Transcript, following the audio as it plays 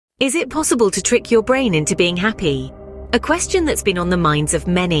Is it possible to trick your brain into being happy? A question that's been on the minds of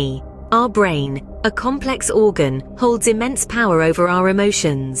many. Our brain, a complex organ, holds immense power over our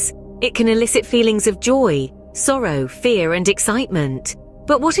emotions. It can elicit feelings of joy, sorrow, fear, and excitement.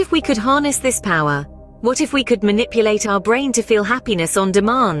 But what if we could harness this power? What if we could manipulate our brain to feel happiness on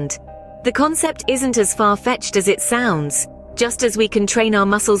demand? The concept isn't as far-fetched as it sounds. Just as we can train our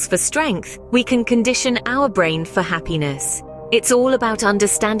muscles for strength, we can condition our brain for happiness. It's all about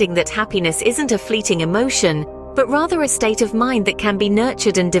understanding that happiness isn't a fleeting emotion, but rather a state of mind that can be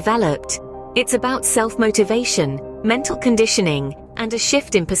nurtured and developed. It's about self-motivation, mental conditioning, and a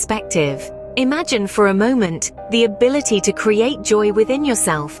shift in perspective. Imagine for a moment the ability to create joy within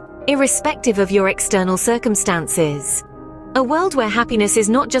yourself, irrespective of your external circumstances. A world where happiness is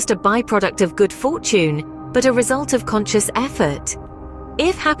not just a byproduct of good fortune, but a result of conscious effort.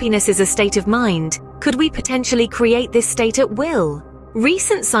 If happiness is a state of mind, could we potentially create this state at will?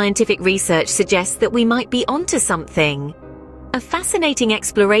 Recent scientific research suggests that we might be onto something. A fascinating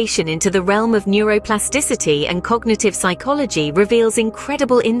exploration into the realm of neuroplasticity and cognitive psychology reveals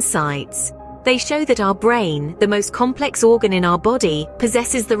incredible insights. They show that our brain, the most complex organ in our body,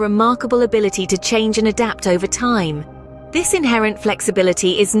 possesses the remarkable ability to change and adapt over time. This inherent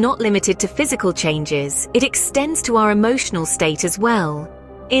flexibility is not limited to physical changes, it extends to our emotional state as well.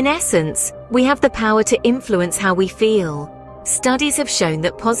 In essence, we have the power to influence how we feel. Studies have shown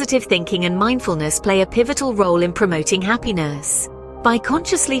that positive thinking and mindfulness play a pivotal role in promoting happiness. By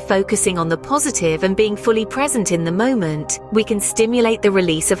consciously focusing on the positive and being fully present in the moment, we can stimulate the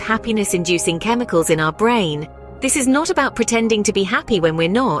release of happiness-inducing chemicals in our brain. This is not about pretending to be happy when we're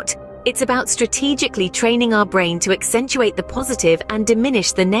not. It's about strategically training our brain to accentuate the positive and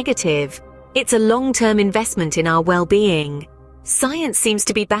diminish the negative. It's a long-term investment in our well-being. Science seems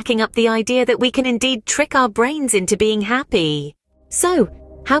to be backing up the idea that we can indeed trick our brains into being happy. So,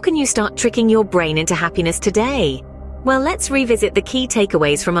 how can you start tricking your brain into happiness today? Well, let's revisit the key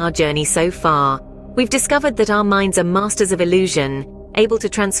takeaways from our journey so far. We've discovered that our minds are masters of illusion, able to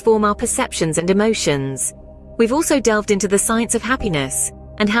transform our perceptions and emotions. We've also delved into the science of happiness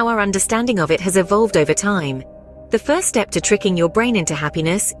and how our understanding of it has evolved over time. The first step to tricking your brain into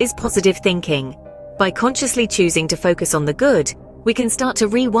happiness is positive thinking. By consciously choosing to focus on the good, we can start to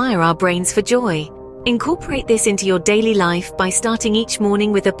rewire our brains for joy. Incorporate this into your daily life by starting each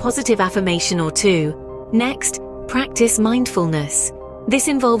morning with a positive affirmation or two. Next, practice mindfulness. This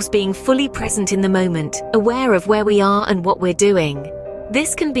involves being fully present in the moment, aware of where we are and what we're doing.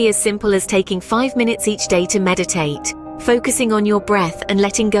 This can be as simple as taking 5 minutes each day to meditate, focusing on your breath and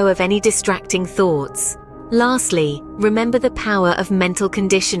letting go of any distracting thoughts. Lastly, remember the power of mental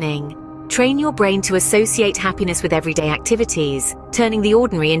conditioning. Train your brain to associate happiness with everyday activities, turning the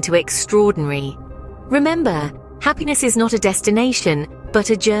ordinary into extraordinary. Remember, happiness is not a destination, but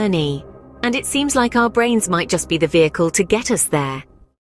a journey. And it seems like our brains might just be the vehicle to get us there.